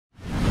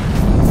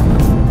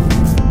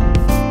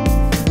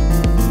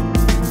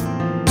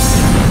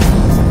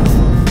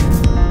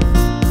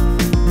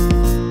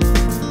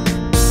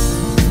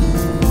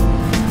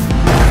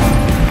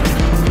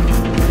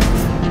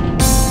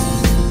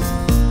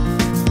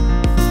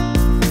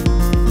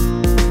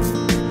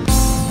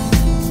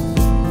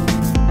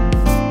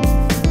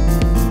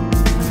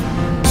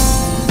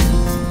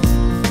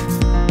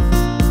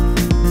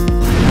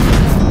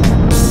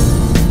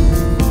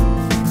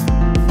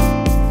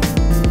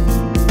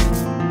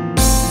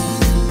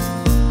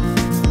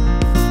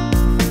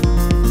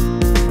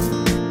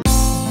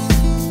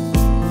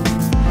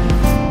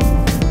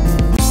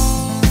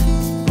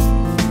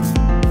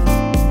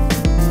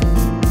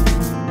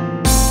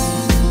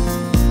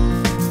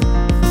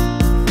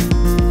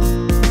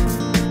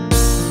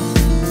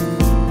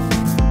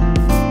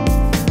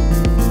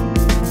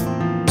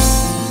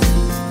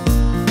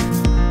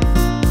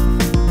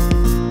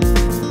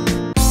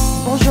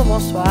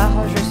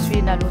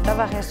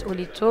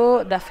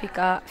Olito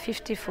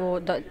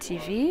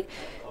d'Africa54.tv.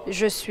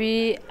 Je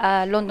suis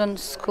à London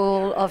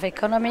School of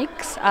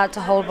Economics at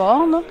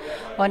Holborn.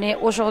 On est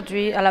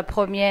aujourd'hui à la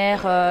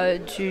première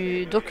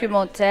du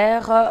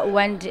documentaire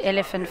When the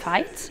Elephant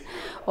Fights.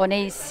 On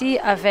est ici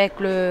avec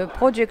le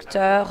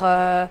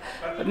producteur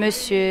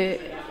Monsieur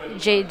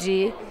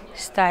J.D.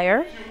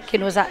 Steyer qui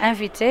nous a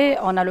invités.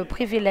 On a le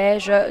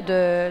privilège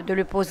de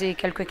lui poser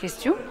quelques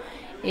questions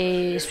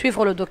et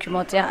suivre le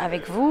documentaire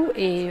avec vous,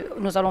 et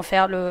nous allons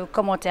faire le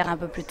commentaire un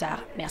peu plus tard.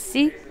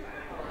 Merci.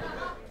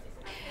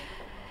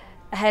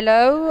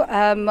 Hello,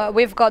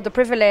 we've got the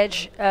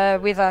privilege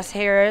with us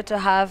here to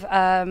have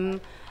a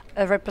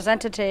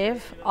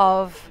representative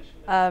of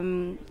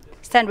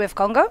Stand With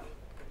Congo.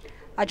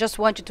 I just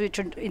want you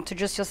to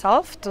introduce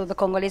yourself to the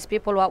Congolese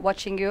people who are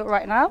watching you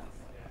right now.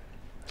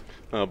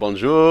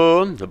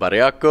 Bonjour,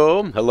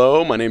 Bariako.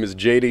 Hello, my name is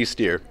J.D.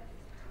 Steyer.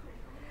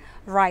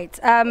 Right,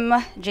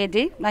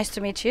 JD, nice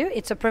to meet you.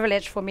 It's a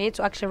privilege for me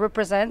to actually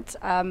represent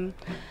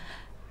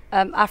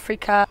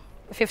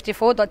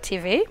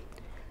Africa54.tv.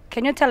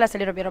 Can you tell us a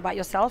little bit about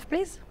yourself,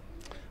 please?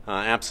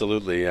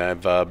 Absolutely.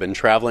 I've been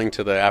traveling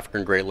to the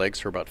African Great Lakes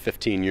for about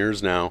 15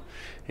 years now,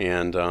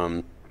 and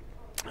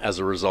as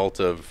a result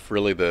of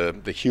really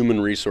the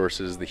human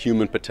resources, the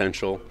human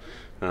potential,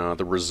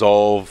 the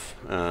resolve,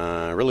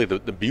 really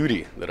the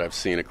beauty that I've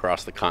seen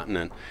across the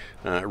continent,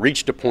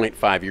 reached a point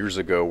 5 years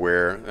ago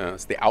where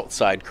it's the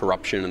outside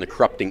corruption and the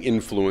corrupting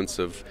influence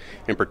of,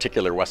 in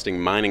particular, Western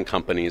mining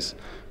companies,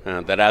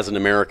 that as an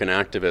American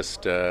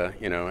activist,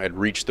 had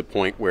reached the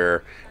point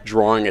where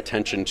drawing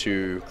attention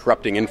to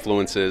corrupting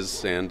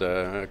influences and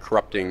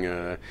corrupting,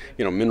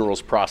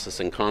 minerals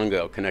processing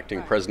Congo,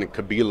 connecting President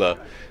Kabila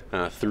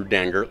through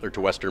Dan Gertler to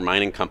Western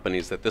mining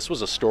companies, that this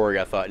was a story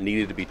I thought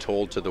needed to be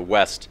told to the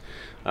West.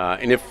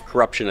 And if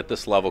corruption at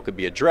this level could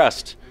be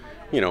addressed,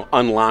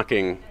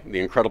 unlocking the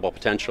incredible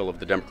potential of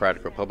the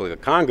Democratic Republic of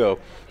Congo,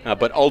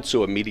 but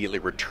also immediately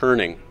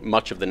returning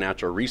much of the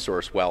natural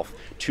resource wealth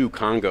to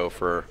Congo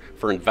for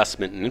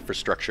investment and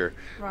infrastructure,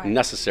 right.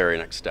 Necessary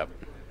next step.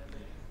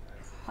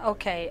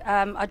 Okay,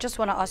 I just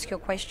want to ask you a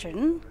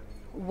question.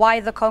 Why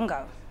the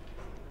Congo?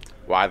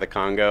 Why the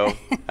Congo?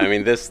 I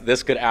mean,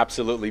 this could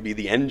absolutely be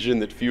the engine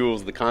that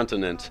fuels the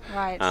continent.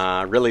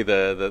 Right. Really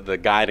the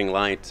guiding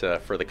light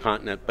for the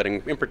continent, but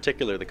in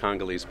particular the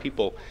Congolese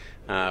people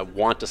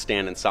want to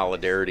stand in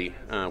solidarity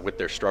with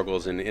their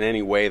struggles in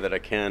any way that I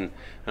can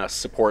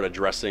support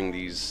addressing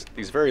these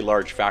very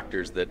large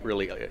factors that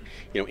really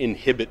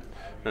inhibit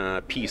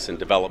peace and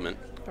development.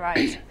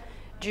 Right.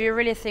 Do you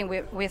really think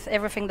with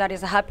everything that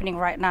is happening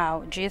right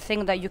now, do you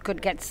think that you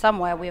could get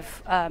somewhere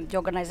with the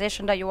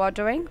organization that you are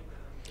doing?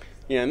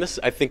 Yeah, and this,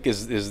 I think,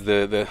 is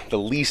the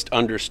least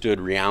understood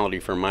reality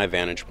from my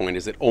vantage point,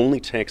 is it only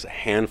takes a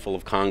handful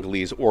of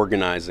Congolese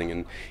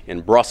organizing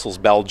in Brussels,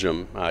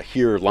 Belgium,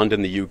 here,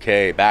 London, the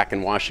UK, back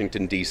in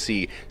Washington,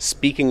 D.C.,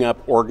 speaking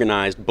up,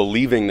 organized,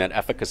 believing that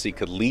efficacy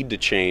could lead to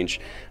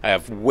change. I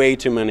have way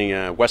too many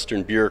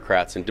Western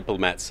bureaucrats and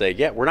diplomats say,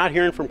 yeah, we're not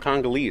hearing from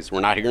Congolese. We're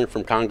not hearing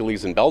from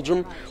Congolese in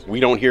Belgium. We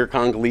don't hear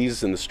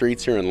Congolese in the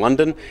streets here in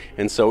London.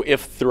 And so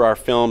if through our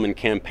film and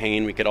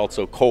campaign we could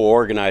also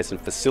co-organize and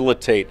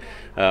facilitate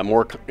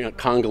more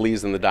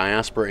Congolese in the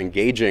diaspora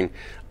engaging,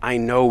 I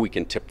know we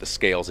can tip the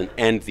scales and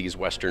end these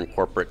Western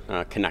corporate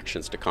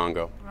connections to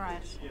Congo.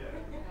 Right.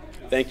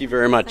 Thank you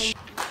very much.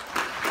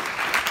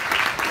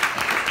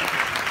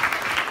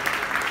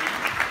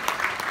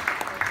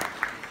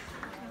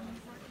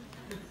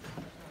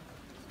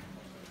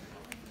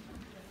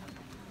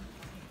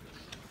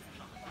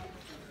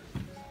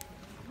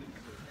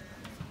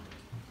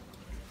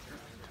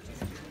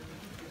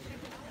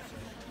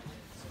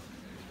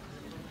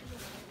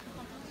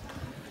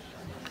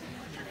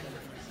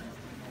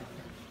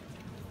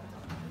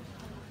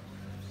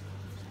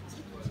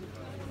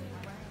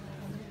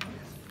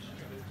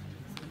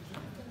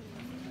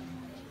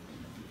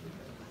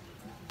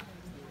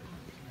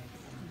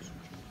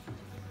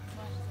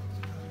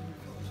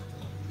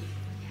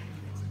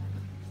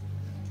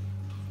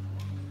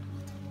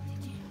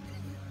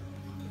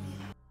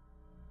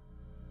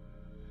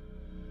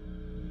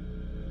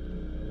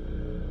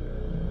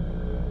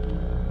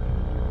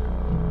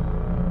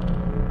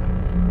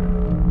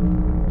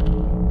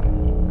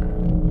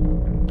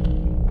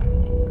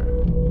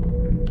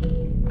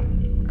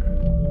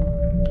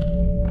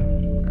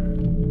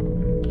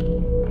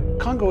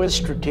 Congo is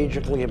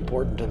strategically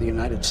important to the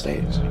United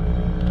States.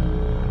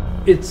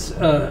 It's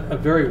a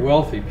very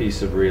wealthy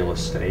piece of real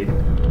estate.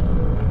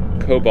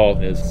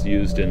 Cobalt is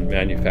used in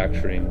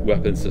manufacturing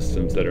weapon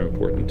systems that are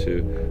important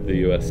to the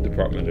U.S.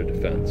 Department of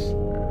Defense.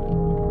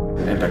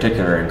 In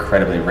particular,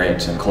 incredibly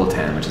rich in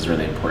coltan, which is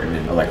really important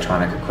in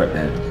electronic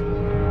equipment.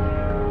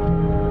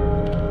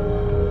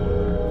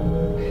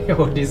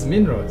 About these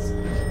minerals,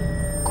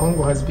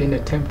 Congo has been a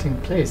tempting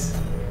place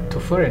to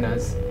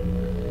foreigners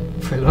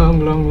for a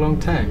long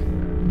time.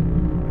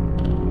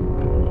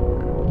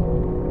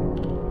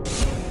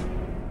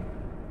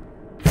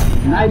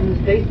 The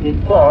United States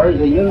deplores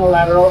the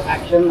unilateral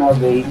action of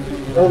the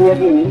Soviet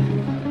Union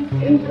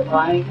in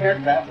supplying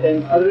aircraft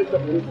and other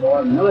equipment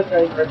for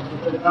military purposes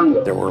for the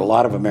Congo. There were a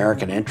lot of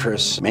American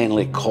interests,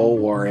 mainly Cold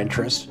War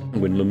interests.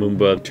 When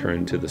Lumumba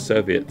turned to the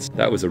Soviets,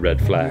 that was a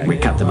red flag. We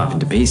cut them up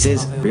into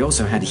pieces. We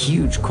also had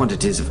huge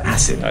quantities of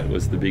acid. That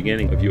was the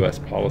beginning of U.S.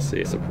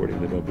 policy supporting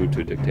the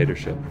Mobutu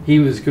dictatorship. He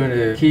was going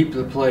to keep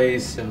the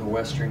place in the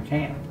Western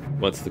camp.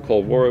 Once the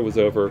Cold War was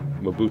over,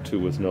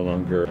 Mobutu was no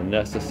longer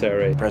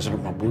necessary.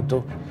 President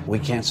Mobutu, we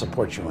can't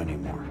support you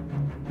anymore.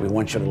 We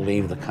want you to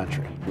leave the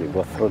country. You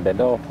go through the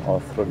door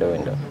or through the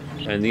window.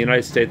 And the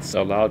United States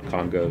allowed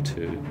Congo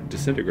to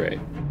disintegrate.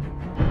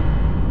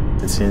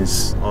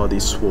 Since all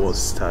these wars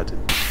started,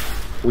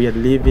 we are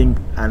living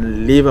an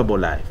unlivable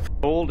life.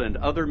 Gold and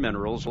other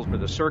minerals for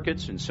the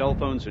circuits in cell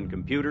phones and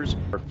computers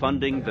are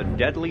funding the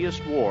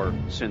deadliest war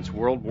since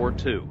World War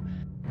II.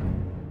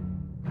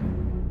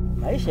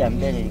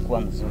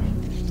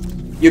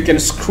 You can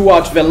screw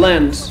out the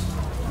land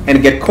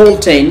and get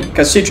coltan,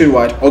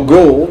 cassiterite or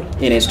gold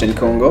in Eastern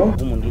Congo.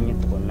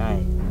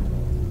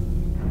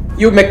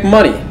 You make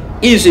money,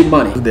 easy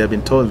money. They have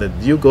been told that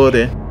you go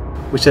there,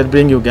 we shall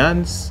bring you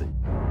guns,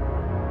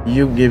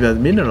 you give us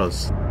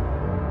minerals.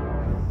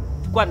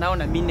 Kwa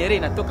naona minere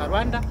inatoka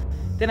Rwanda,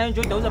 tena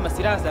njo utauza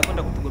masiraha za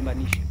kwenda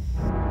kutugombanisha.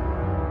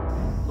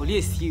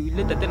 Olie si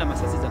leta tena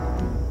masasi za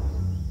kutu.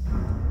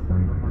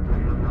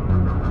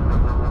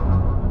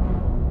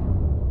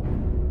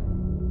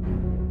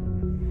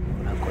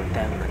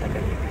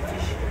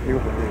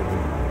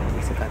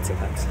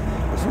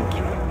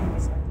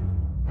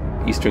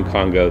 Eastern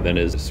Congo then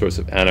is a source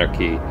of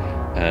anarchy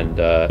and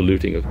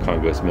looting of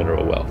Congo's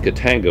mineral wealth.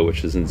 Katanga,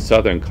 which is in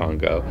southern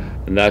Congo,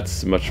 and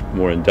that's much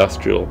more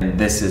industrial. And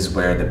this is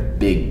where the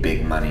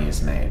big money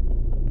is made.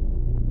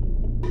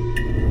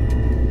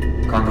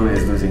 Congo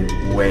is losing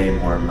way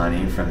more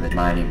money from the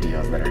mining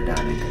deals that are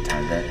done in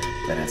Katanga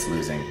than it's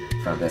losing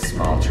from the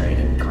small trade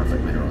in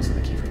conflict minerals in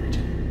the Kivu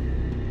region.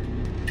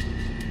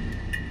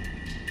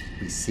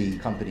 We see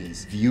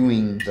companies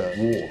viewing the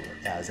war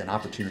as an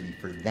opportunity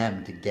for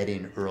them to get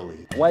in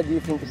early. Why do you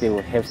think they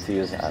will have to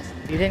use us?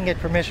 You didn't get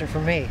permission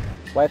from me.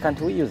 Why can't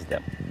we use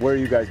them? Where are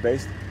you guys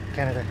based?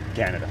 Canada.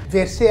 Canada.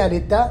 Versé à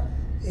l'État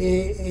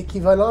est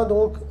équivalent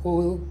donc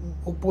aux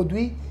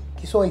produits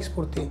qui sont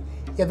exportés.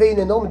 Il y avait une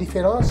énorme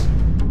différence.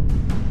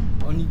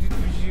 On y dit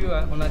toujours,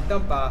 on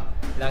attend par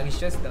la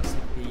richesse dans ce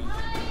pays.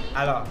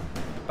 Alors,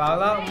 par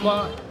là,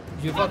 moi,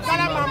 je vois que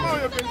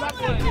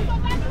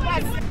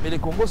mais le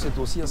Congo, c'est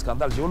aussi un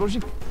scandale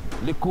géologique.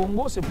 Le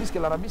Congo, c'est plus que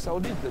l'Arabie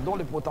Saoudite, dont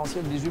le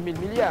potentiel 18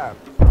 000 milliards.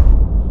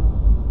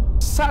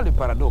 Ça, le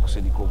paradoxe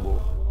du Congo.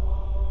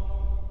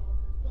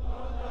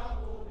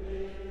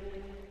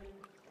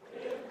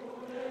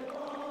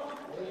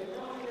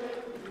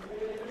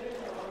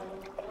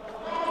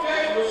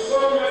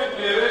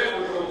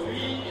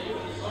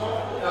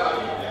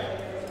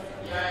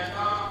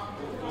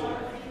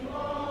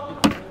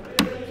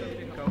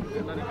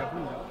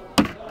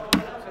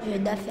 Je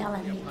dois faire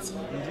l'amitié.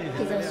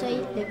 Que ce soit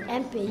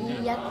un pays,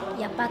 il n'y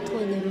a pas trop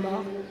de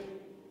morts.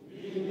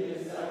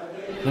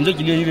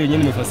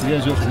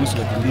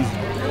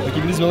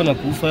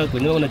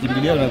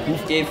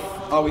 If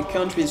our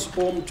country is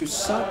home to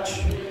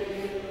such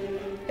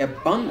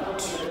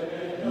abundant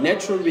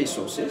natural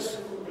resources,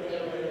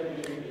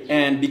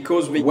 and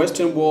because the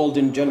Western world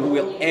in general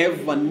will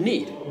ever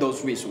need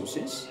those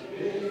resources,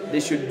 they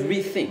should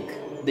rethink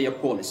their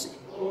policy.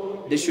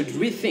 They should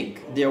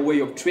rethink their way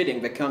of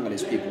treating the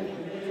Congolese people.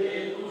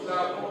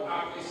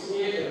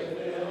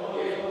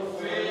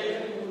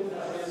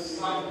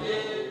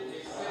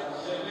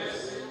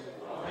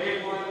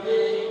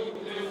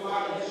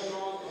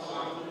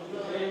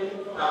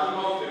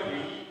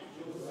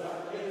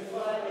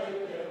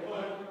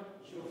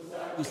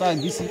 Sasa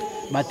gisi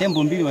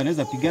matembo mbili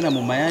wanaweza pigana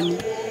mumayani.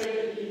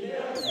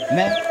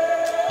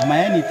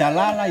 Mayani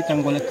italala,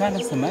 itangolekana,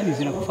 sasa mayani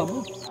zinakufa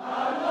bure.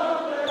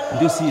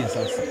 Ndio sie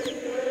sasa.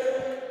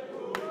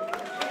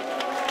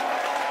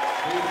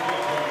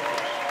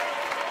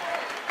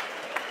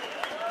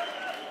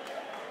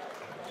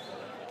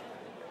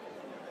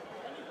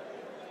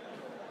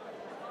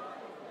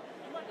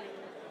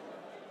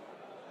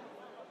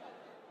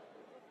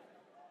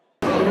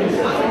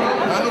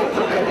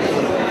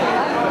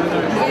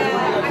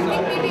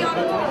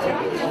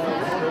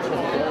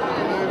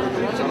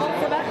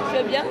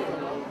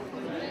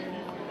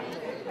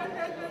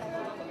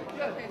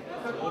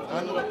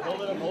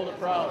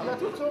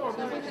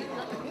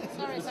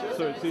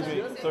 Sorry, excuse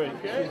me. Sorry,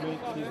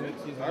 excuse me.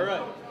 All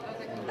right.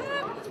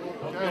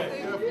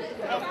 Okay.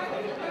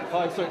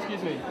 Oh, sorry,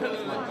 excuse me.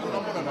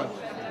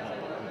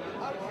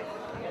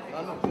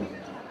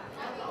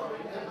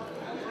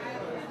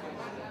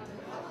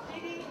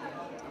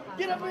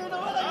 Get up here,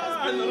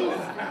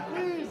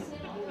 please.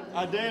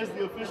 Ade is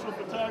the official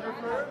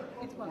photographer.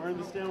 Wearing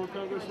the Stand with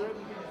Congo shirt.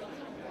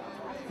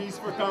 Peace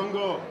for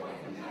Congo.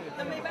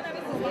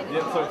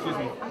 Yeah, sorry, excuse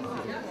me.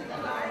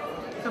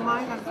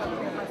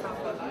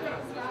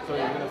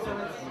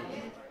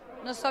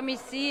 Nous sommes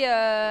ici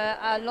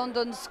à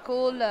London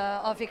School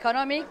of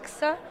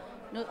Economics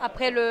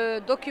après le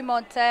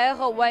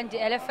documentaire When the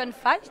Elephant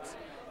Fight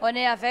On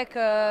est avec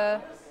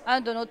un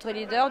de notre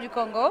leaders du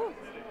Congo.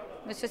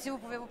 Monsieur, si vous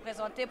pouvez vous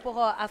présenter pour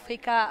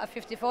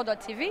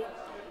Africa54.tv.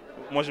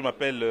 Moi, je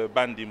m'appelle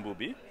Bandi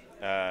Mboubi.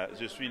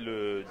 Je suis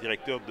le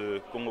directeur de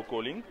Congo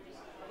Calling.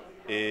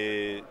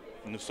 Et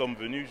nous sommes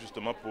venus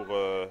justement pour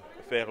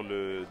faire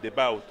le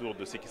débat autour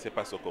de ce qui se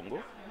passe au Congo.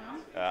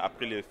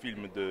 Après le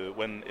film de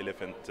When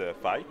Elephant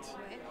Fight.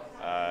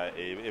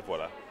 Et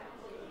voilà.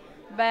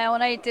 Ben,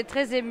 on a été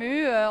très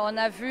émus. On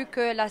a vu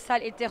que la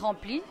salle était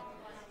remplie.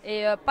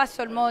 Et pas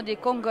seulement des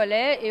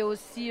Congolais, et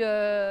aussi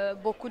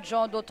beaucoup de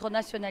gens d'autres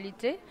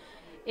nationalités.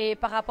 Et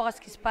par rapport à ce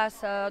qui se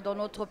passe dans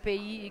notre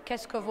pays,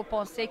 qu'est-ce que vous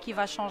pensez qui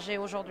va changer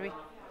aujourd'hui?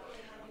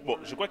 Bon,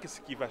 je crois que ce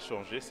qui va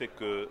changer, c'est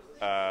que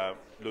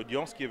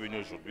l'audience qui est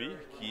venue aujourd'hui,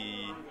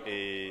 qui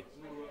est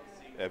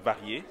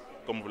variée,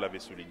 comme vous l'avez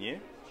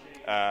souligné,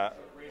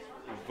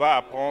 va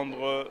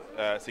apprendre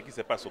ce qui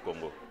se passe au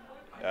Congo.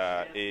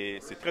 Et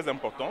c'est très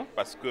important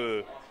parce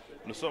que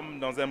nous sommes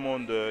dans un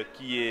monde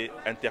qui est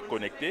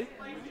interconnecté.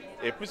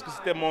 Et puisque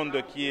c'est un monde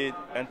qui est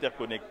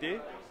interconnecté,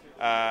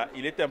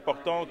 il est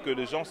important que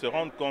les gens se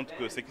rendent compte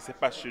que ce qui se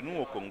passe chez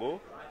nous au Congo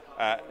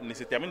ne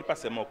se termine pas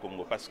seulement au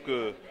Congo. Parce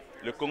que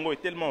le Congo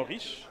est tellement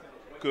riche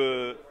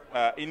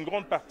qu'une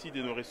grande partie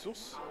de nos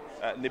ressources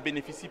ne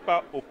bénéficie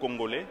pas aux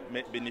Congolais,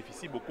 mais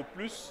bénéficie beaucoup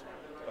plus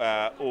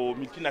aux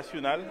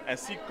multinationales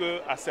ainsi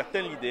qu'à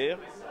certains leaders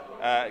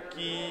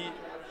qui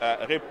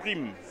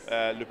répriment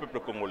le peuple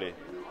congolais.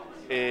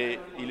 Et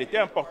il était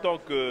important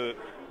que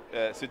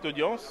cette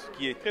audience,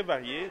 qui est très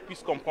variée,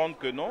 puisse comprendre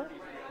que non,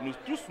 nous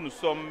tous nous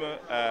sommes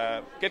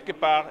quelque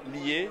part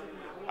liés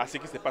à ce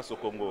qui se passe au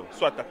Congo,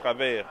 soit à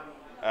travers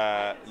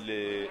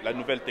la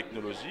nouvelle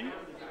technologie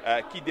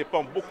qui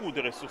dépend beaucoup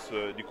des ressources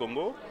du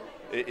Congo,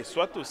 et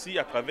soit aussi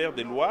à travers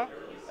des lois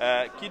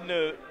qui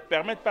ne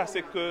permettent pas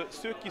que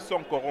ceux qui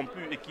sont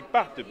corrompus et qui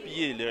partent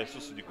piller les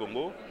ressources du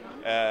Congo,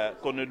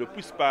 qu'on ne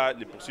puisse pas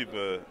les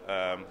poursuivre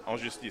en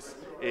justice.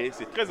 Et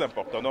c'est très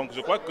important. Donc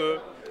je crois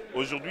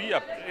qu'aujourd'hui,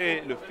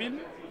 après le film,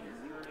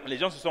 les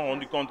gens se sont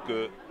rendus compte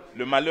que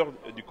le malheur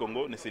du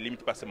Congo ne se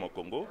limite pas seulement au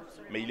Congo,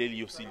 mais il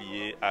est aussi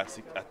lié à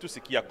tout ce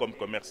qu'il y a comme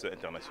commerce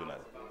international.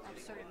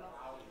 Absolument.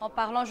 En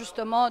parlant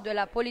justement de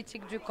la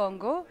politique du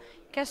Congo,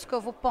 qu'est-ce que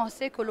vous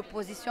pensez que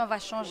l'opposition va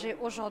changer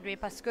aujourd'hui?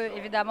 Parce que,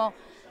 évidemment,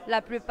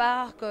 la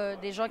plupart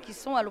des gens qui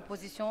sont à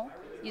l'opposition,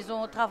 ils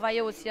ont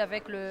travaillé aussi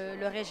avec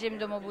le régime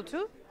de Mobutu,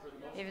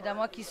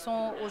 évidemment, qui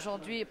sont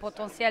aujourd'hui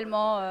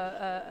potentiellement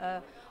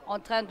en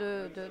train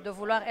de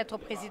vouloir être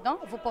président.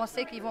 Vous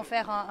pensez qu'ils vont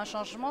faire un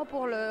changement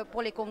pour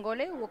les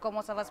Congolais, ou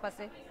comment ça va se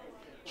passer?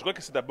 Je crois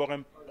que c'est d'abord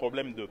un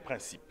problème de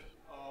principe.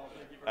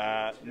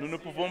 Nous ne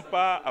pouvons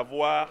pas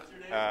avoir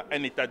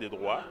un état de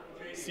droit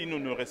si nous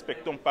ne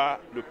respectons pas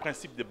le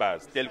principe de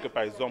base, tel que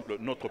par exemple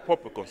notre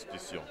propre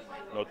constitution.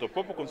 Notre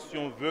propre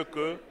constitution veut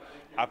que,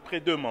 après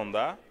 2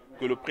 mandats,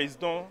 que le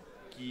président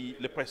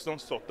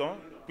sortant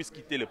puisse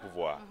quitter le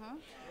pouvoir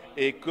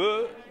et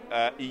qu'il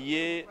y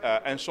ait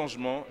un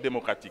changement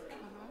démocratique.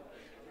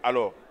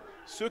 Alors,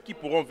 ceux qui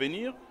pourront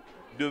venir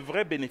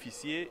devraient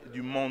bénéficier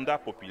du mandat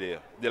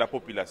populaire de la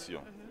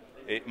population.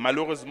 Et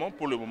malheureusement,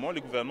 pour le moment, le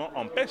gouvernement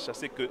empêche à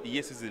ce qu'il y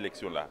ait ces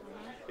élections-là.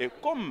 Et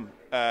comme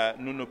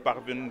nous ne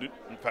parvenons,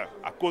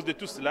 à cause de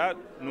tout cela,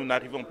 nous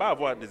n'arrivons pas à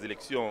avoir des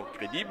élections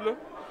crédibles,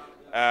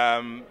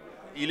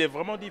 il est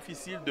vraiment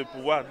difficile de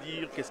pouvoir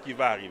dire qu'est-ce qui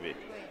va arriver.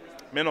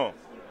 Mais non,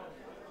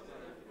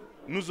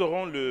 nous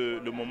aurons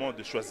le moment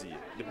de choisir,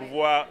 de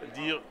pouvoir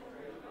dire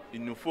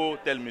il nous faut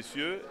tel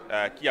monsieur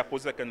qui a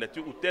posé sa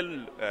candidature ou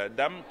telle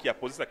dame qui a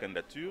posé sa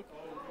candidature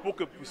pour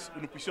que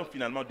nous puissions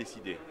finalement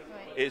décider.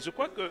 Et je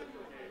crois que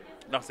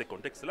dans ces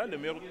contextes-là, le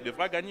meilleur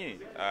devra gagner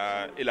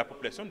et la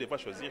population devra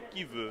choisir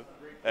qui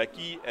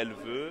elle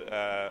veut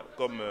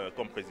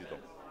comme président.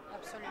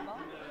 Absolument.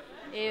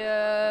 Et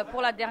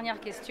pour la dernière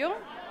question,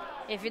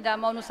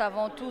 évidemment, nous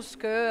savons tous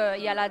qu'il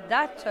y a la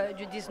date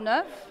du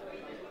 19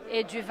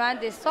 et du 20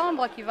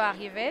 décembre qui va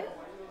arriver.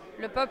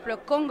 Le peuple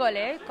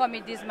congolais, comme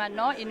ils disent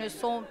maintenant, ils ne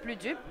sont plus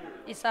dupes.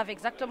 Ils savent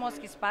exactement ce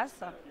qui se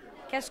passe.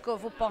 Qu'est-ce que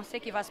vous pensez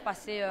qui va se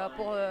passer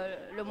pour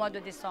le mois de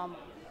décembre?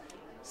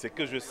 Ce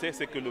que je sais,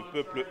 c'est que le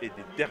peuple est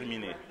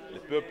déterminé. Le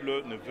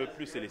peuple ne veut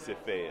plus se laisser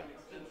faire.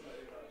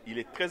 Il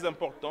est très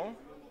important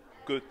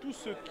que tous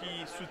ceux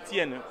qui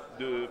soutiennent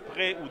de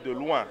près ou de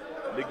loin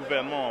les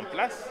gouvernements en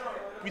place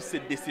puissent se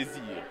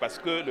dessaisir. Parce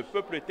que le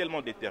peuple est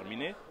tellement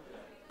déterminé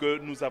que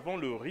nous avons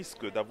le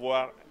risque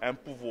d'avoir un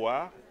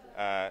pouvoir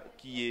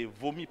qui est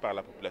vomi par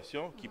la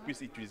population, qui puisse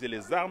utiliser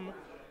les armes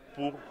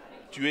pour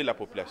tuer la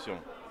population.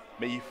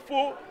 Mais il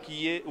faut qu'il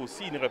y ait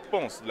aussi une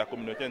réponse de la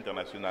communauté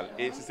internationale.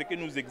 Et c'est ce que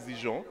nous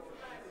exigeons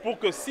pour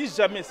que si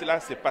jamais cela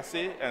s'est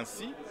passé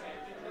ainsi,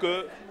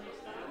 que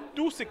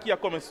tout ce qu'il y a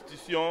comme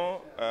institution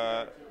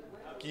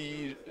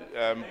qui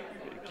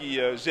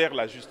gère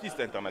la justice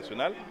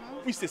internationale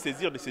puisse se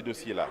saisir de ces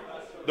dossiers-là.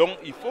 Donc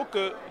il faut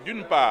que,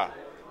 d'une part,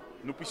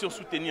 nous puissions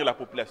soutenir la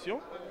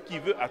population qui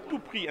veut à tout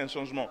prix un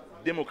changement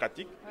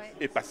démocratique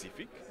et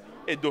pacifique,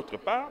 et d'autre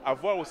part,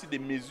 avoir aussi des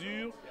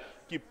mesures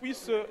qui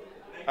puissent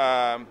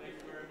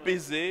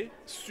peser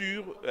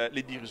sur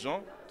les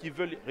dirigeants qui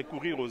veulent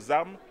recourir aux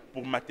armes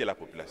pour mater la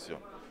population.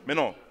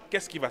 Maintenant,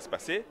 qu'est-ce qui va se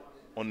passer?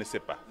 On ne sait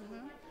pas.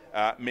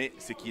 Mais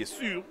ce qui est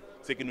sûr,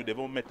 c'est que nous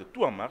devons mettre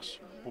tout en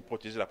marche pour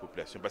protéger la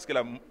population. Parce que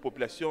la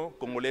population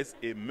congolaise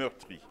est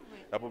meurtrie.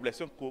 La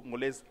population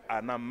congolaise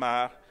en a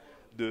marre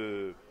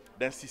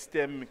d'un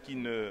système qui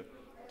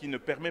ne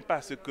permet pas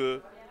à ce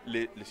que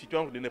les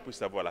citoyens ordinaires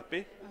puissent avoir la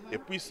paix et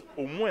puissent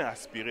au moins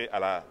aspirer à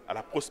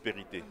la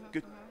prospérité que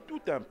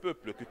tout un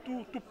peuple, que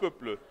tout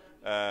peuple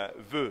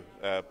veut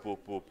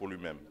pour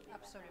lui-même.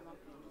 Absolument.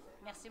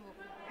 Merci beaucoup.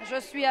 Je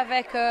suis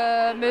avec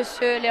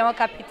Monsieur Léon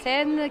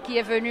Capitaine qui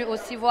est venu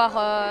aussi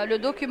voir le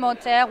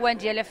documentaire When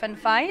the Elephant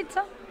Fight.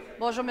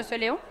 Bonjour Monsieur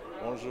Léon.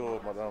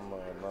 Bonjour Madame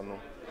Nanou.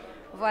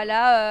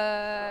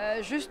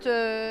 Voilà, juste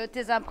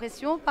tes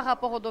impressions par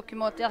rapport au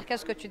documentaire,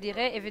 qu'est-ce que tu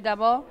dirais?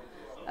 Évidemment,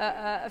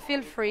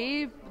 feel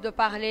free de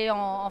parler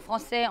en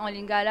français, en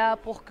lingala,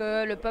 pour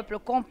que le peuple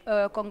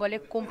congolais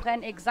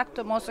comprenne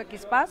exactement ce qui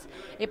se passe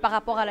et par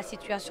rapport à la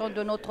situation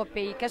de notre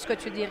pays. Qu'est-ce que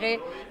tu dirais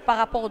par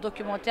rapport au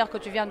documentaire que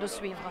tu viens de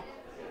suivre?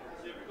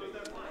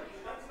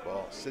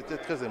 Bon, c'était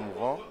très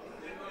émouvant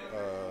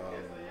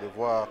de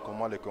voir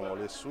comment les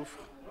Congolais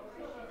souffrent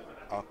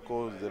à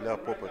cause de leur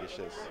propre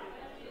richesse.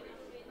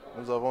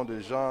 Nous avons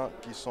des gens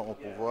qui sont au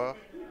pouvoir,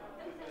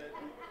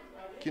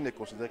 qui ne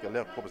considèrent que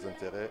leurs propres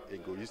intérêts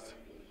égoïstes,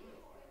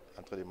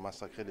 en train de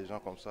massacrer les gens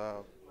comme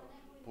ça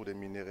pour des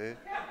minéraux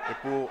et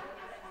pour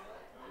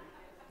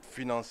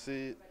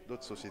financer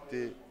d'autres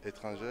sociétés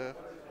étrangères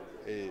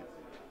et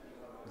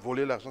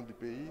voler l'argent du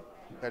pays,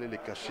 aller les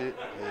cacher.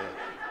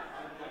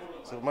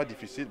 C'est vraiment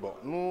difficile. Bon,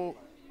 nous,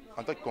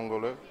 en tant que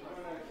Congolais,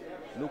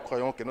 nous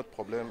croyons que notre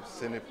problème,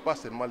 ce n'est pas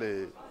seulement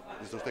les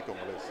autorités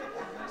congolaises,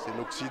 c'est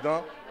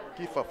l'Occident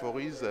qui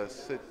favorise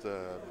cette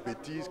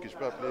bêtise que je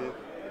peux appeler,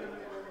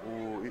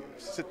 ou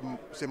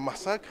ces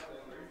massacres.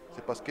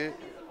 C'est parce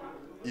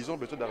qu'ils ont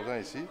besoin d'argent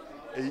ici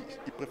et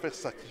ils préfèrent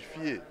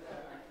sacrifier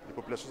les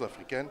populations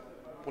africaines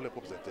pour leurs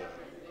propres intérêts.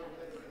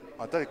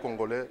 En tant que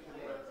Congolais,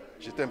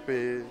 j'étais un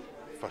peu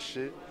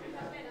fâché.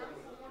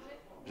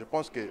 Je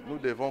pense que nous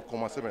devons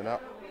commencer maintenant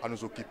à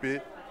nous occuper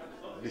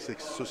de ces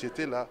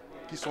sociétés-là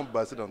qui sont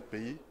basées dans notre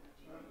pays,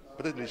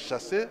 peut-être les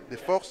chasser des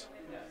forces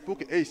pour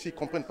qu'eux ici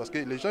comprennent, parce que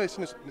les gens ici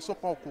ne sont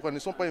pas au courant, ne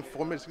sont pas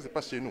informés de ce qui se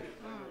passe chez nous.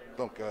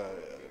 Donc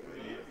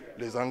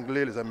les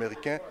Anglais, les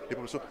Américains, les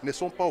populations ne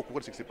sont pas au courant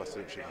de ce qui se passe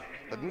chez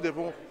nous. Donc, nous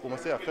devons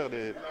commencer à faire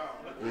des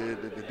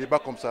débats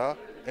comme ça,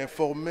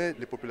 informer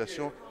les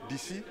populations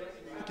d'ici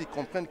pour qu'ils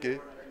comprennent que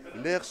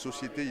leurs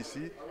sociétés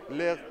ici,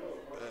 leurs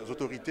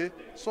autorités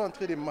sont en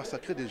train de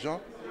massacrer des gens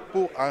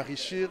pour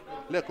enrichir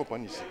leurs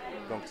compagnies ici.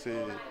 Donc c'est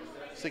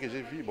ce que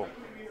j'ai vu. Bon,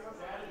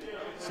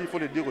 s'il faut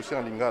le dire aussi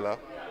en lingala,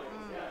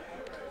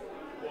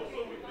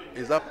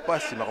 ils n'ont pas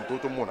si mal tout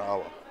le monde à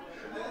avoir.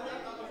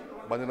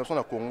 Les nations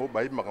au Congo,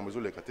 ils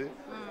ont les catés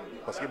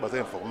parce qu'ils sont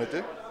informés.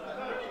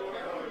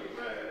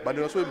 Les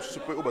nations ont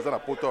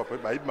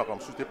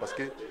parce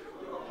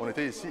qu'on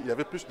était ici, il y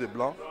avait plus de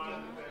blancs.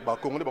 Les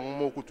Congolais ont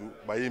beaucoup de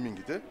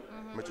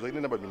mais tu as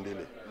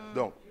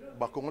donc,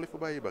 les Congolais,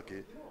 il faut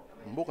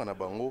que les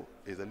bango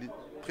est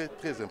très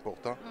très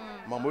important.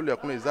 Ils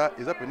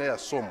ont pris à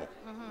somme.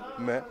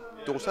 Mais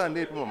tout ça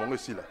n'est pas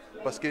ici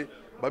parce que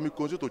les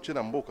conduits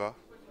au Mboka,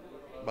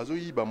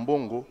 bazoyi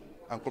bambongo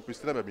encore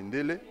plus na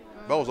babindele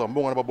baoza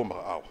mbongo na babomba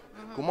awa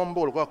comment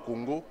mbongo kwa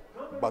Congo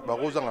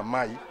baroza nga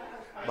mai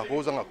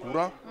baroza nga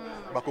courant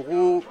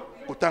bakoko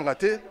kotanga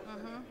te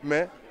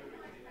mais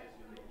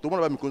tout le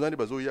monde ba mikonzani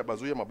bazoya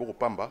maboko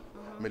pamba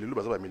mais lelo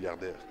baza ba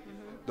milliardaire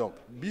donc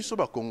biso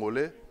ba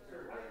congolais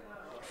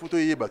faut to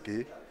yeba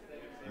ke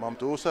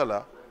mamto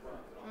sala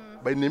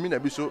ba ennemi na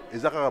biso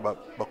ezaka ba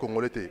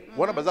congolais te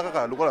wana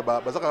bazaka lokola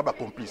bazaka ba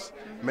complice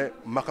mais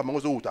makamango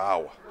zo uta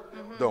awa.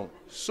 Donc,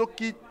 ceux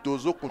qui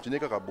doivent continuer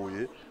à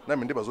boyer, na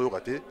mende bazo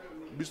yokaté,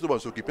 biso ba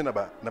s'occuper na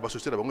ba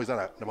société na bango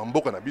ezana na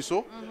mboka na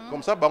biso,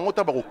 comme ça bango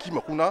ta ba ko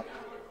kima kuna,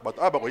 ba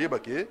ba ko yeba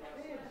ke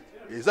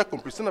eza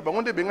complice na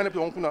bango de benga na pe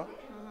kuna.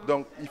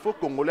 Donc, il faut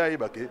congolais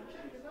yeba ke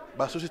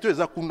ba société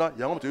eza kuna,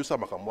 yango te yosa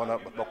makambo na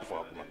ba ko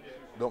fara kuna.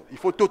 Donc, il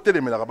faut toter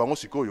les melaka bango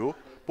sikoyo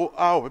pour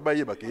ba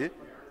yeba ke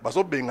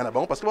bazo benga na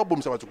bango parce que ba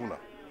bomisa ba kuna.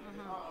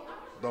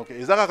 Donc,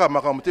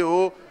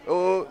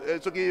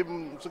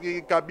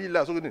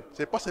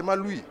 c'est pas seulement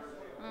lui.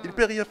 Il ne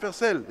peut rien faire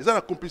seul. Ils ont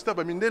la complicité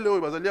avec Mindele,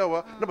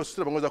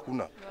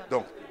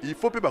 donc, il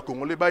faut que les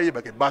Congolais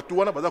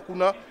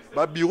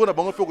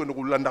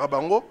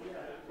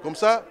comme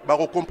ça,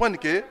 ils comprennent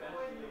que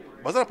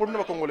c'est un problème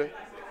des Congolais.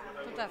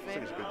 Tout à fait.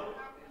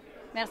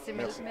 Merci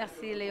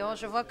Léon.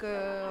 Je vois que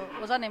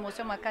vous avez une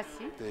émotion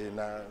makasi.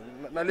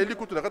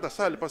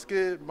 Parce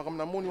que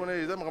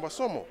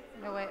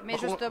mais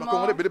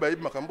justement,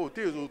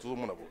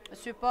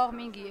 support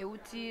mingi et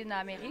outils en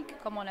Amérique,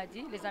 comme on l'a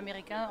dit, les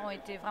Américains ont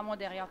été vraiment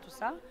derrière tout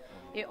ça.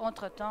 Et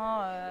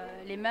entre-temps,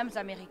 les mêmes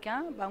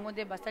Américains,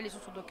 bangonde bastali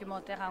sur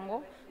documentaire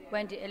ango,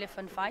 When the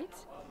Elephant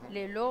Fight,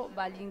 les lots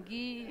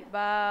balingi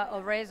ba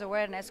raise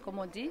awareness comme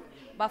on dit,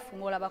 ba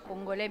fungola ba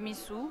congolais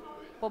misu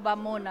pour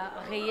bamona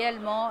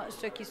réellement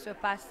ce qui se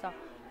passe.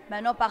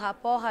 Maintenant, par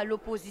rapport à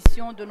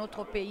l'opposition de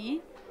notre pays,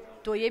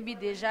 Toyebi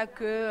déjà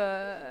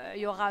qu'il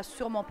n'y aura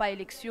sûrement pas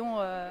élection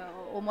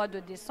au mois de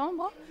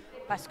décembre,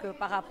 parce que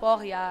par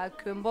rapport, il y a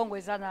que Mbongo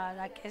Eza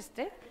na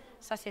Keste,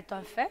 ça c'est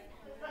un fait.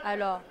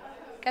 Alors,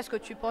 qu'est-ce que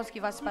tu penses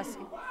qui va se passer?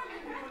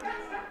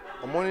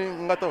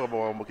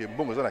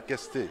 Mbongo Eza na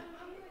Keste.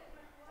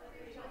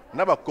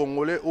 Naba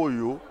Congolais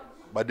oyo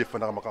ba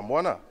défendre makambo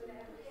wana.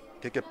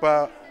 Quelque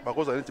part, ba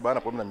cause neti ba na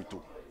problème na mitou.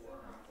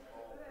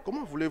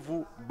 Comment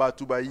voulez-vous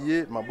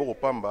batoubayer maboko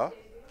pamba?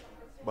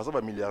 Baza ba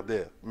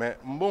milliardaire, mais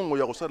mbongo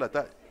ya kosala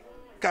ta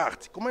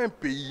carte. Comment un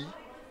pays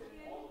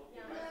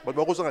ba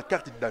kosala une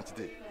carte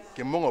d'identité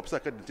que mbongo opesa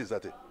carte d'identité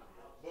zate.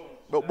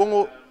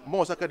 Bongo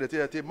sa carte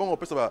d'identité, bongo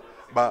opesa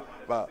ba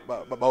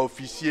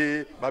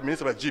officier, ba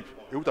ministre ba jeep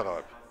et où ta.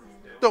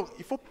 Donc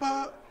il faut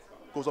pas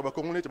que ça ba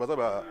congolais baza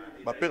ba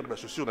perdre ba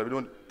chaussures na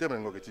bino terme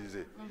ngo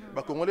utiliser.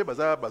 Ba congolais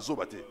baza bazo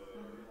baté.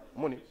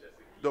 Moni.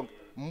 Donc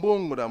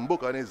mbongo na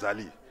mboka na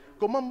zali.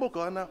 Comment mboka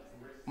wana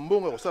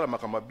mbongo ya kosala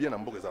makambo bien na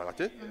mboka ezalaka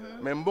te,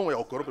 mais mbongo ya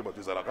kokorompe bato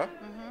ezalaka,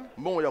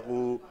 mbongo ya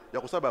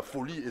kosala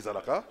folie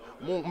ezalaka,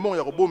 mbongo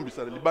ya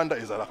kobombisa libanda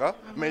ezalaka,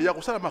 mais ya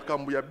kosala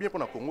makambo ya bien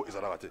pour na Congo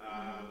ezalaka te.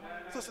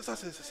 Ça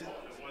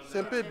c'est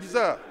un peu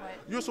bizarre.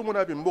 Yo somo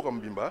na mboka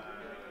mbimba,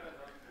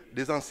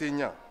 des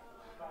enseignants,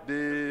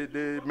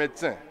 des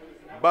médecins,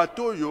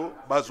 bato yo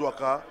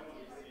bazwaka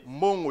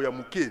mbongo ya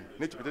muke,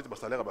 neti peut-être ba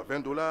salaire ba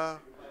 $20,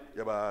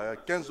 ya ba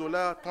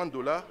 $15,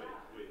 $30.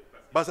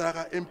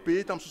 Bazalaka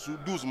impayé tant sur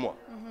 12 mois.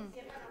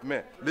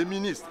 Mais les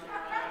ministres,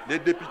 les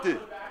députés,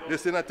 les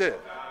sénateurs,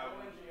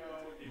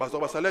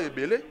 bazalaka salaire est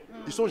belé,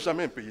 ils sont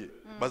jamais impayés.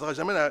 Bazalaka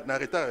jamais na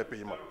retard de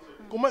paiement.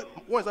 Comment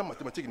est ça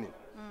mathématique ni?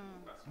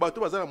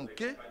 Bato bazalaka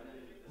muké,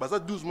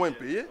 bazalaka 12 mois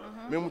impayés,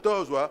 mais muta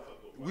ozwa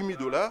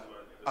 $8,000,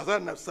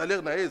 azalaka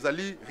salaire na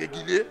ezali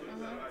régulier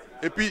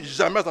et puis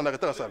jamais en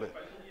retard de salaire.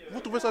 Vous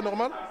trouvez ça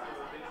normal?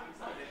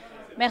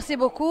 Merci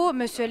beaucoup,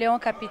 Monsieur Léon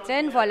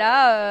Capitaine.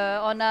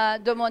 Voilà, on a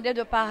demandé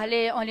de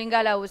parler en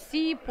lingala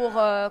aussi pour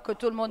que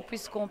tout le monde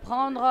puisse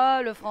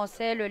comprendre le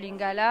français, le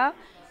lingala.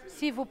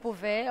 Si vous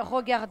pouvez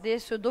regarder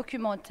ce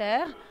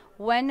documentaire,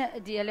 When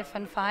the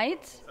Elephant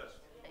Fight,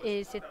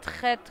 et c'est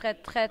très, très,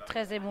 très,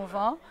 très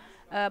émouvant.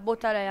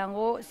 Botala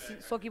yango,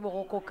 soki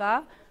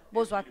borokoka,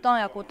 bozwa temps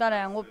ya kotala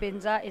yango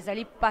penza,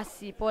 ezali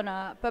pasi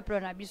pona peuple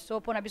na biso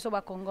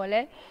ba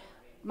Congolais.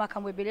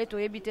 Makambo ebele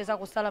toyebi te eza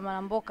kosalama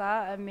na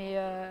mboka, mais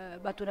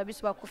bato na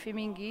biso bakufi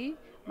mingi,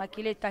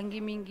 makile etangi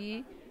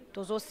mingi,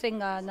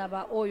 tozosenga na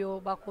ba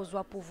oyo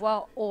bakozwa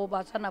pouvoir oyo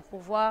baza na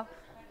pouvoir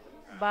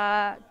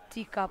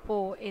batika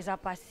po eza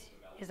pasi,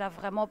 eza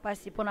vraiment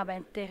pasi mpona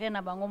baintérêt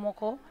na bango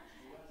moko,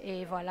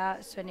 et voilà,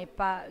 ce n'est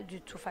pas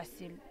du tout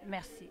facile.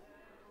 Merci.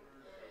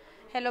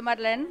 Hello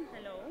Madeleine.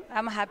 Hello.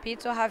 I'm happy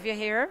to have you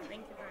here.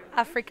 Thank you very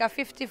much.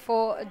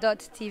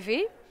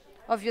 Africa54.tv.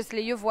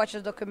 Obviously, you've watched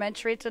the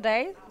documentary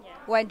today,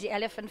 When the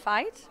Elephant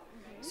Fight.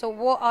 So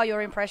what are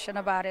your impressions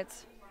about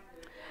it?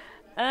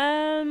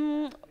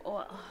 Well,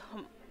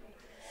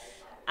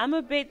 I'm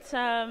a bit...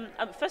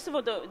 first of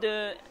all,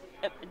 the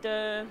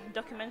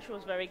documentary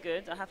was very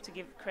good. I have to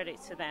give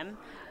credit to them.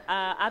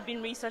 I've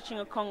been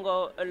researching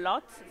Congo a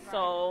lot,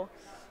 so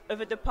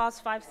over the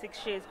past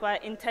 5-6 years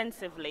quite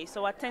intensively,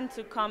 so I tend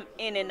to come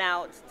in and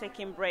out,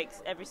 taking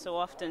breaks every so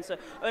often. So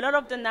a lot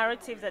of the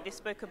narratives that they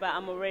spoke about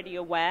I'm already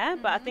aware,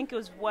 but I think it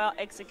was well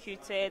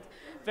executed,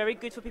 very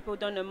good for people who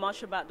don't know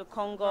much about the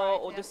Congo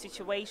or the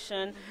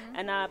situation,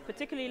 and I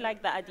particularly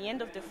like that at the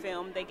end of the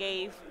film they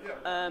gave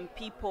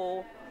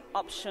people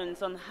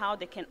options on how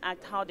they can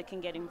act, how they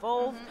can get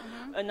involved.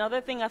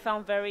 Another thing I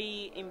found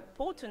very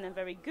important and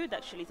very good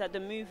actually is that the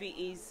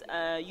movie is,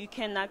 you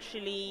can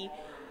actually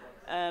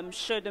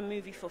show the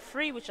movie for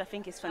free, which I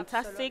think is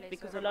fantastic. Absolutely.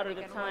 Because so a lot of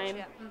the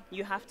time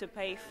you have to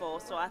pay for.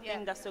 So I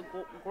think that's a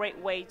great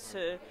way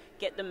to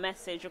get the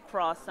message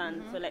across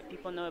and to let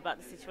people know about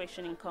the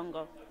situation in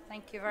Congo.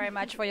 Thank you very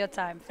much for your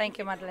time. Thank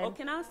you, Madeleine. Oh,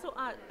 can I also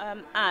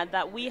add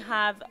that we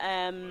have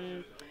a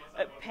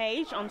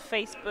page on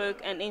Facebook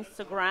and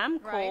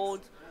Instagram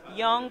called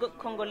Young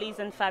Congolese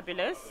and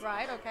Fabulous.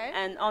 Right, okay.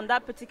 And on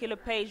that particular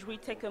page, we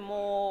take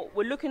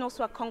we're looking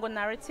also at Congo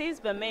narratives,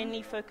 but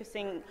mainly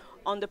focusing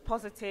on the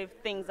positive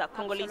things that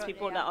Congolese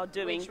people that are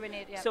doing. Which we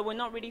need, So we're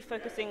not really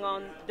focusing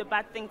on the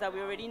bad things that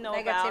we already know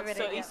Negativity, about.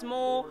 So it's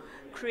more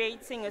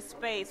creating a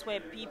space where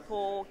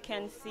people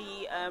can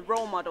see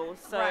role models.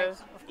 So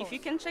if you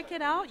can check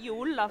it out, you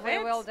will love it.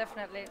 We will,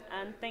 definitely.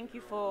 And thank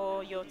you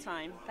for your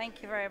time.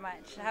 Thank you very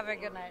much. Have a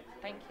good night.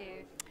 Thank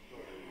you.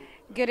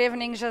 Good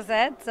evening,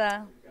 Josette.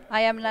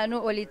 I am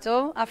Nanou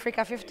Olito,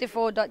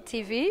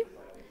 Africa54.tv.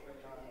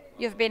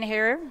 You've been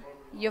here.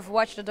 You've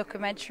watched the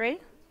documentary.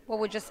 What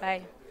would you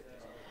say?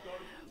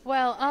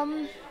 Well,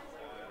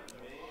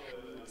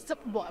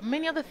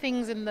 many other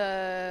things in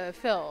the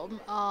film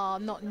are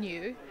not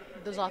new.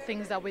 Those are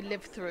things that we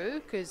lived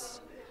through,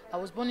 because I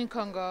was born in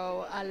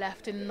Congo, I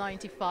left in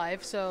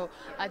 '95, so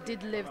I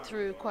did live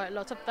through quite a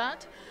lot of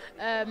that.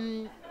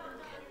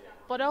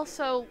 But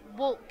also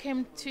what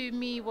came to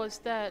me was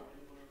that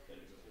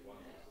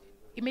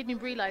it made me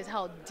realize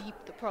how deep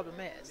the problem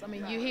is. I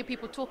mean, you hear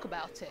people talk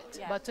about it,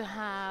 but to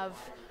have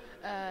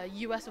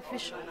US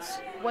officials,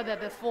 whether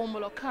they're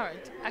formal or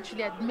current,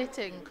 actually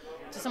admitting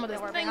to some of the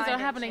things that are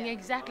happening,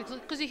 exactly,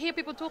 because you hear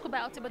people talk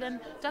about it, but then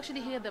to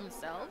actually hear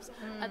themselves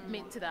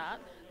admit to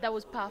that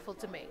was powerful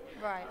to me.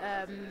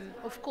 Right.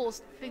 Of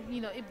course,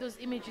 if those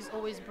images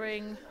always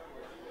bring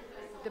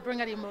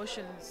out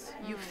emotions,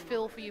 you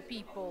feel for your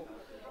people,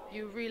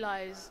 you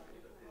realize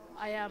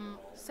I am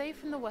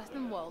safe in the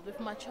Western world with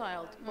my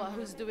child, but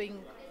who's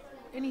doing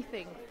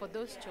anything for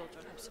those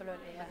children?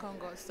 Absolutely, in the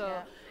Congo.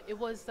 So it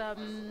was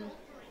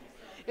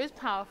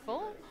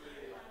powerful.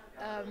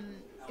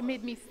 It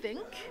made me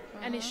think,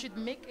 and it should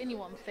make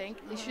anyone think.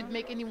 It should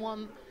make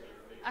anyone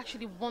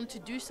actually want to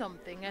do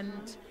something.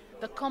 And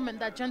the comment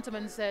that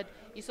gentleman said,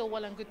 it's all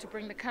well and good to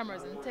bring the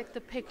cameras and take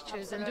the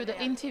pictures and do the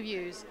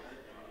interviews.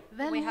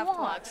 Then we have what?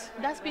 to act.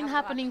 That's been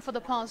happening for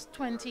the past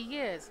 20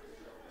 years.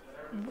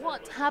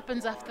 What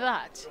happens after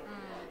that?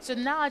 So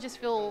now I just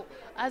feel,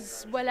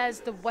 as well as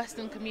the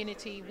Western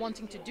community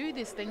wanting to do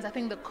these things, I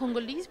think the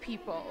Congolese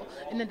people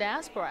in the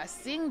diaspora are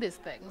seeing these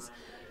things,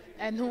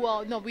 and who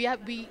are we are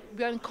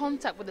in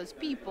contact with those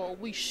people.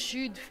 We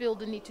should feel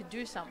the need to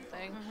do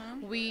something.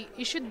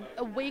 It should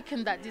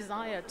awaken that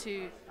desire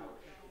to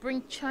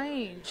bring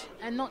change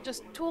and not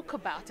just talk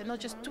about it, not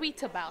just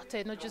tweet about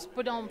it, not just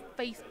put it on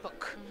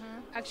Facebook.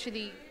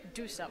 Actually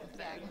do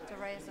something. To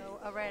raise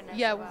awareness.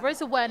 Yeah,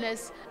 raise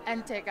awareness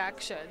and take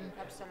action.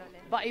 Absolutely.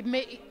 But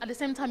at the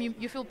same time,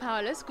 you feel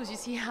powerless because you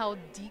see how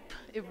deep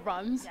it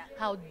runs,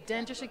 how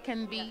dangerous it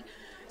can be.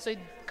 So it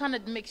kind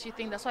of makes you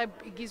think. That's why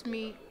it gives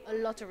me a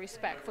lot of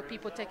respect for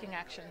people taking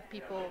action,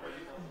 people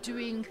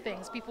doing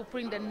things, people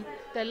putting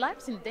their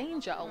lives in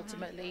danger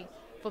ultimately.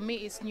 For me,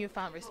 it's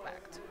newfound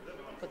respect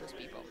for those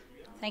people.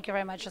 Thank you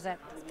very much, Josette.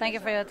 Thank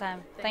you for your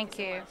time. Thank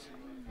you.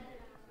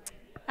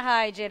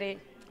 Hi, Jerry.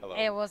 Hello.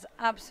 It was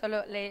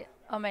absolutely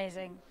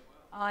amazing.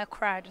 I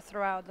cried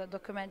throughout the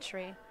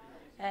documentary,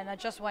 and I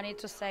just wanted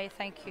to say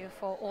thank you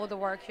for all the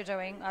work you're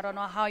doing. I don't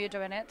know how you're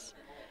doing it,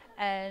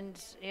 and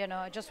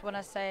I just want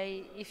to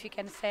say, if you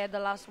can say the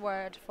last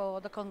word for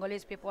the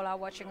Congolese people who are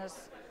watching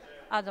us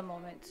at the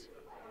moment.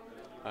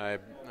 I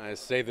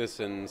say this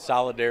in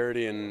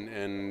solidarity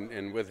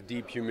and with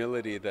deep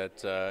humility that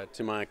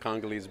to my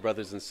Congolese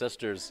brothers and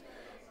sisters,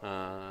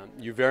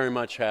 you very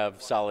much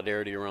have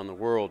solidarity around the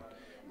world.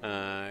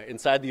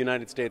 Inside the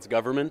United States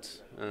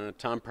government,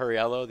 Tom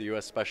Perriello, the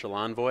U.S. Special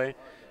Envoy,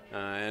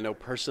 I know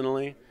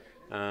personally,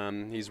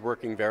 he's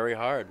working very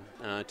hard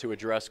to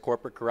address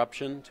corporate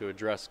corruption, to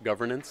address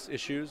governance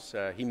issues.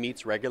 He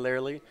meets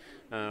regularly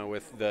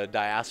with the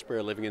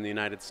diaspora living in the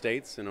United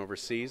States and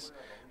overseas.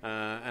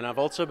 And I've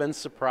also been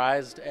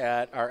surprised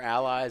at our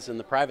allies in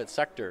the private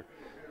sector,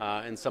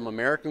 and some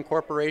American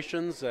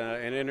corporations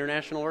and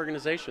international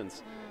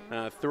organizations.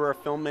 Through our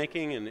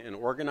filmmaking and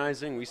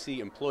organizing, we see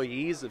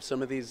employees of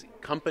some of these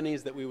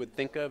companies that we would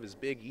think of as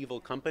big evil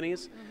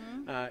companies.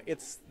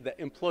 It's the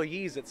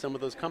employees at some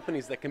of those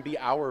companies that can be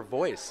our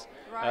voice,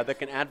 that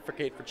can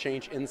advocate for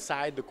change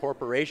inside the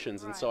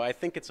corporations. And so I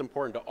think it's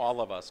important to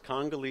all of us,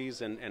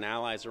 Congolese and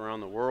allies around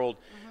the world,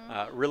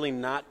 really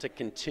not to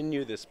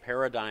continue this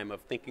paradigm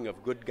of thinking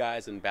of good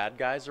guys and bad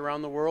guys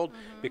around the world,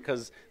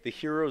 because the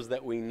heroes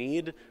that we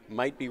need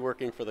might be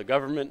working for the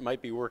government,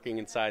 might be working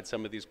inside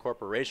some of these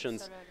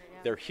corporations.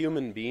 They're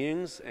human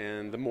beings,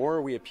 and the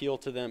more we appeal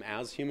to them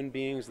as human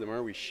beings, the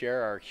more we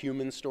share our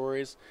human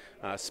stories,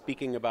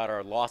 speaking about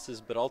our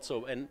losses, but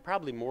also, and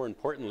probably more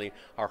importantly,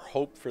 our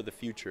hope for the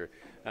future.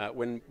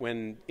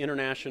 When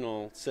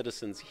international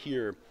citizens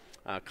hear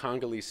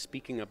Congolese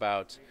speaking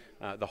about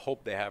the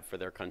hope they have for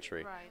their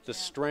country, the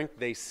strength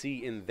they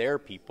see in their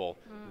people,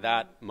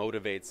 that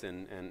motivates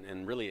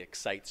and really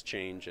excites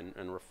change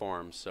and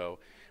reform. So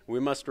we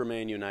must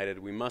remain united,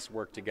 we must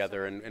work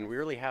together, and we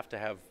really have to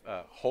have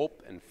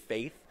hope and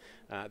faith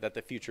that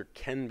the future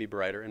can be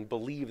brighter, and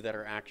believe that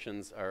our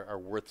actions are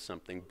worth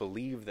something.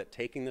 Believe that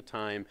taking the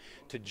time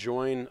to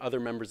join other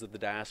members of the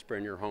diaspora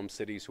in your home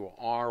cities who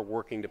are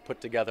working to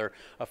put together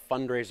a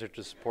fundraiser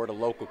to support a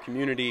local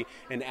community,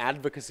 an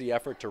advocacy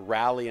effort to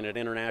rally in an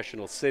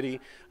international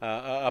city,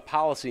 a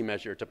policy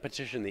measure to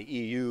petition the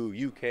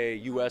EU,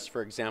 UK, US,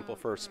 for example,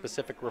 for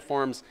specific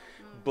reforms.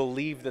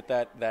 Believe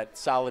that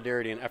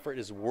solidarity and effort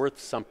is worth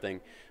something,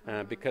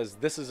 because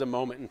this is a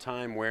moment in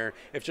time where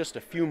if just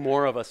a few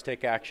more of us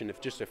take action,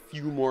 if just a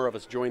few more of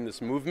us join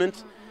this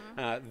movement,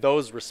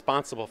 those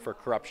responsible for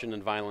corruption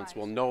and violence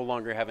will no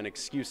longer have an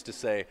excuse to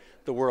say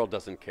the world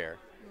doesn't care.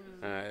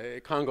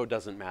 Congo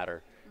doesn't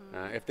matter.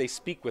 If they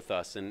speak with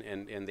us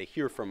and they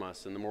hear from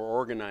us, and the more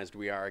organized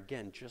we are,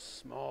 again,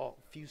 just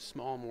few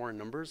small more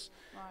numbers,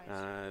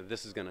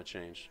 this is going to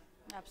change.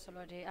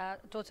 Absolutely. I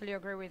totally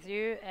agree with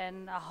you,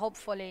 and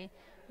hopefully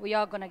we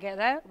are going to get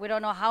there. We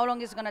don't know how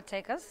long it's going to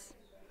take us,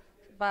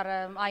 but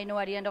I know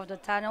at the end of the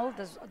tunnel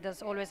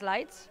there's always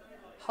lights.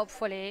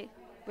 Hopefully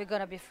we're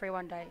going to be free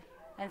one day.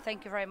 And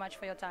thank you very much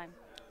for your time.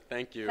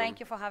 Thank you. Thank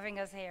you for having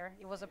us here.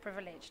 It was a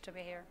privilege to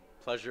be here.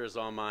 Pleasure is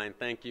all mine.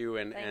 Thank you,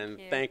 and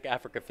thank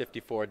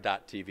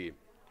Africa54.tv.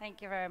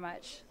 Thank you very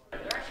much.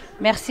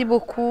 Merci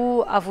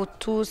beaucoup à vous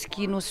tous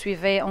qui nous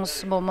suivez en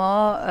ce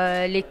moment,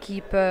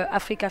 l'équipe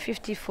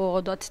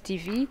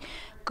Africa54.tv.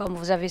 Comme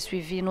vous avez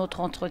suivi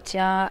notre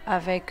entretien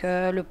avec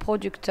le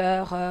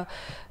producteur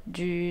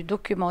du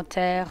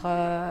documentaire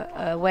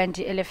When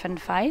the Elephant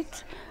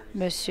Fight,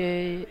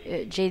 Monsieur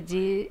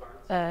J.D.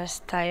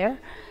 Steyer,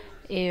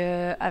 et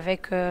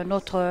avec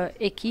notre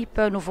équipe,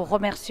 nous vous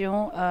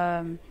remercions.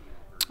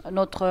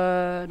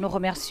 Nous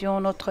remercions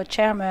notre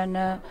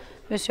chairman,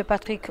 Monsieur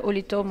Patrick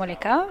Olito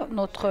Moleka,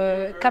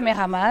 notre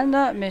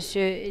caméraman,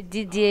 Monsieur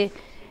Didier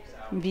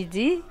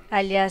Mbidi,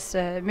 alias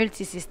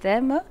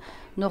Multisystème.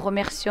 Nous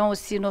remercions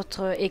aussi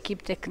notre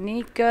équipe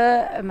technique,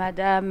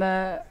 Madame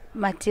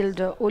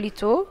Mathilde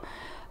Olito,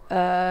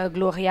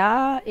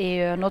 Gloria,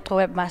 et notre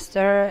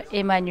webmaster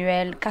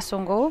Emmanuel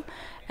Kassongo,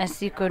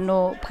 ainsi que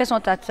nos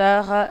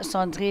présentateurs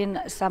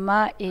Sandrine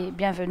Sama et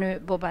Bienvenue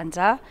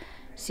Bobanza.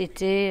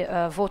 C'était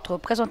votre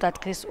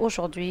présentatrice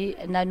aujourd'hui,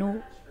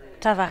 Nanou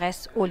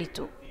Tavares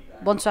Olito.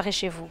 Bonne soirée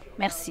chez vous.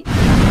 Merci.